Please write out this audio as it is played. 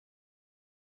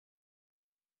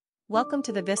Welcome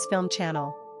to the Vis Film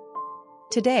channel.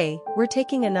 Today, we're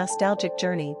taking a nostalgic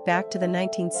journey back to the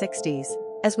 1960s,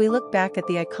 as we look back at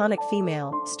the iconic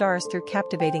female stars through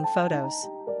captivating photos.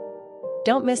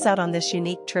 Don't miss out on this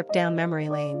unique trip down memory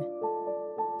lane.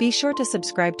 Be sure to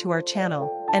subscribe to our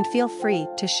channel, and feel free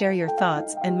to share your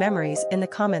thoughts and memories in the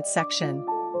comments section.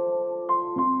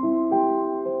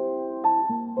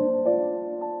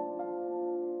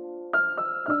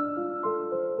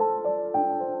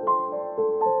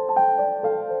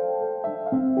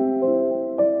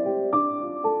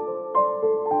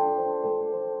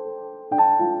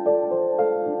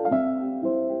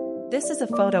 This is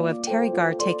a photo of Terry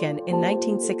Garr taken in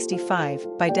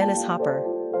 1965 by Dennis Hopper.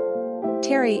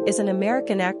 Terry is an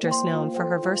American actress known for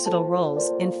her versatile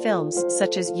roles in films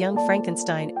such as Young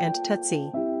Frankenstein and Tootsie.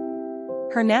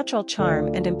 Her natural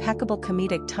charm and impeccable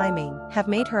comedic timing have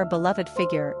made her a beloved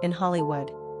figure in Hollywood.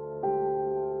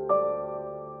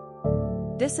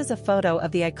 This is a photo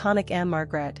of the iconic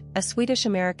Ann-Margret, a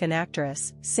Swedish-American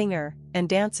actress, singer, and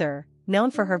dancer,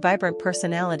 known for her vibrant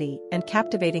personality and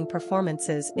captivating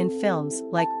performances in films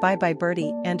like Bye Bye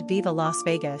Birdie and Viva Las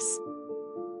Vegas.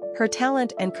 Her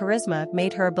talent and charisma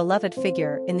made her a beloved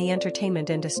figure in the entertainment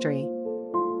industry.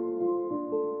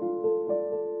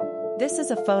 This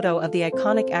is a photo of the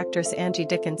iconic actress Angie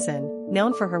Dickinson,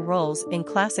 known for her roles in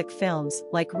classic films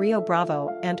like Rio Bravo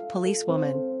and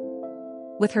Policewoman.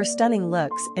 With her stunning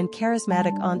looks and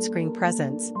charismatic on-screen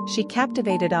presence, she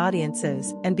captivated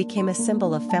audiences and became a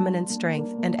symbol of feminine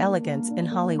strength and elegance in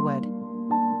Hollywood.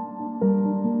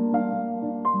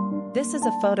 This is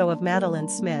a photo of Madeline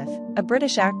Smith, a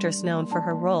British actress known for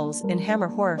her roles in Hammer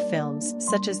horror films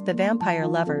such as The Vampire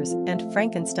Lovers and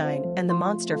Frankenstein and the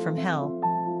Monster from Hell.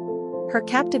 Her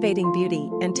captivating beauty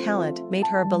and talent made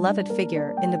her a beloved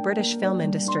figure in the British film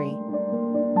industry.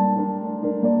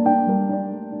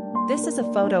 This is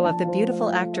a photo of the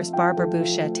beautiful actress Barbara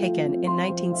Boucher taken in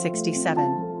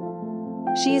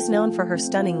 1967. She is known for her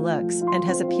stunning looks and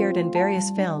has appeared in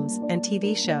various films and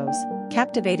TV shows,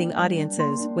 captivating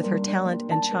audiences with her talent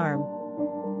and charm.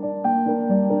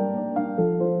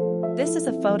 This is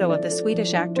a photo of the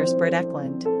Swedish actress Britt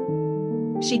Ekland.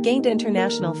 She gained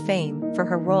international fame for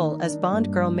her role as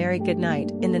Bond girl Mary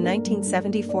Goodnight in the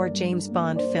 1974 James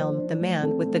Bond film The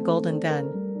Man with the Golden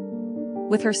Gun.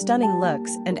 With her stunning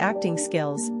looks and acting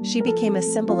skills, she became a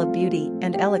symbol of beauty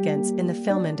and elegance in the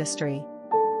film industry.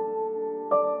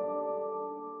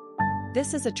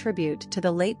 This is a tribute to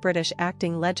the late British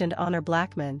acting legend Honor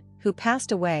Blackman, who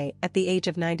passed away at the age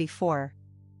of 94.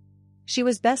 She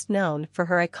was best known for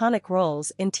her iconic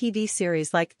roles in TV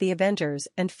series like The Avengers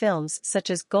and films such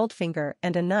as Goldfinger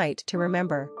and A Night to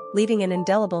Remember, leaving an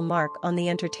indelible mark on the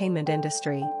entertainment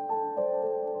industry.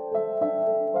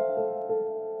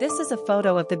 This is a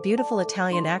photo of the beautiful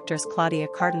Italian actress Claudia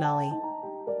Cardinali.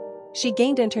 She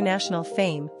gained international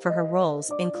fame for her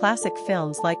roles in classic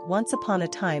films like Once Upon a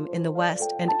Time in the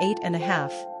West and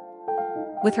 8½.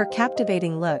 With her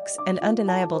captivating looks and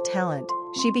undeniable talent,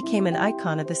 she became an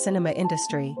icon of the cinema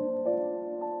industry.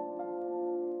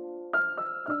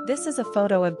 This is a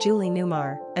photo of Julie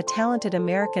Newmar, a talented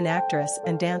American actress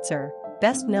and dancer,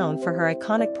 best known for her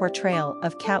iconic portrayal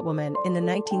of Catwoman in the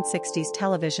 1960s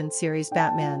television series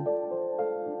Batman.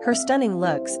 Her stunning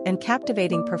looks and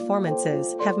captivating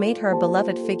performances have made her a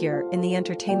beloved figure in the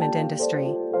entertainment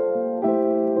industry.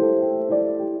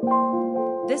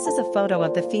 This is a photo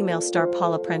of the female star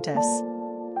Paula Prentice.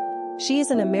 She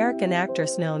is an American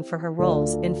actress known for her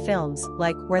roles in films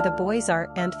like Where the Boys Are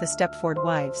and The Stepford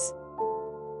Wives.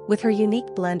 With her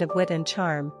unique blend of wit and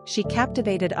charm, she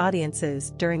captivated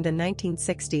audiences during the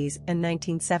 1960s and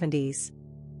 1970s.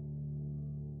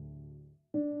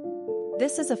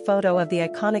 This is a photo of the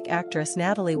iconic actress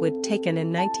Natalie Wood taken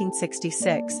in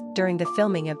 1966 during the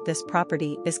filming of This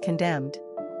Property is Condemned.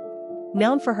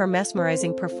 Known for her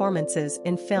mesmerizing performances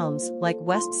in films like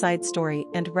West Side Story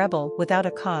and Rebel Without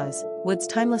a Cause, Wood's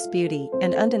timeless beauty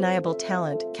and undeniable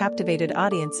talent captivated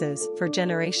audiences for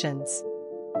generations.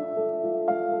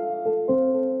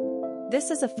 This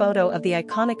is a photo of the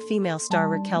iconic female star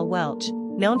Raquel Welch,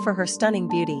 known for her stunning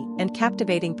beauty and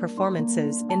captivating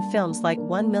performances in films like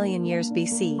 1,000,000 Years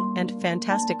BC and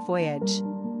Fantastic Voyage.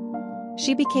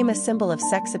 She became a symbol of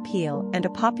sex appeal and a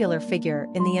popular figure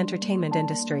in the entertainment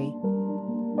industry.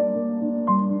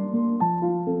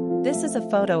 This is a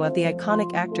photo of the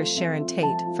iconic actress Sharon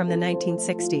Tate from the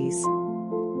 1960s.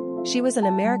 She was an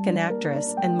American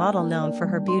actress and model known for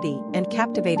her beauty and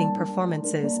captivating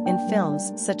performances in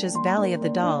films such as Valley of the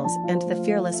Dolls and The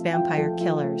Fearless Vampire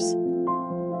Killers.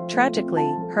 Tragically,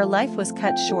 her life was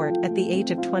cut short at the age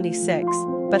of 26,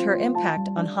 but her impact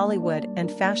on Hollywood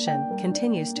and fashion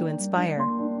continues to inspire.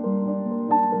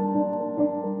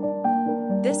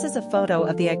 This is a photo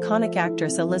of the iconic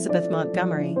actress Elizabeth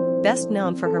Montgomery, best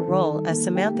known for her role as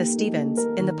Samantha Stevens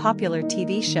in the popular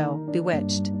TV show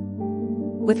Bewitched.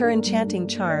 With her enchanting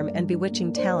charm and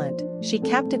bewitching talent, she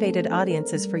captivated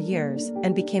audiences for years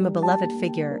and became a beloved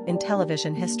figure in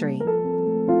television history.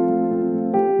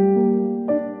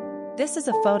 This is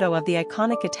a photo of the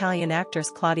iconic Italian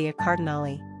actress Claudia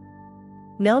Cardinale.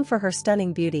 Known for her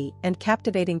stunning beauty and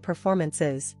captivating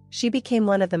performances, she became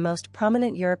one of the most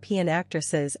prominent European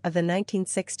actresses of the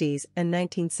 1960s and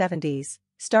 1970s,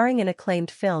 starring in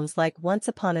acclaimed films like Once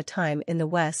Upon a Time in the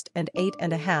West and 8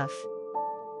 and a Half.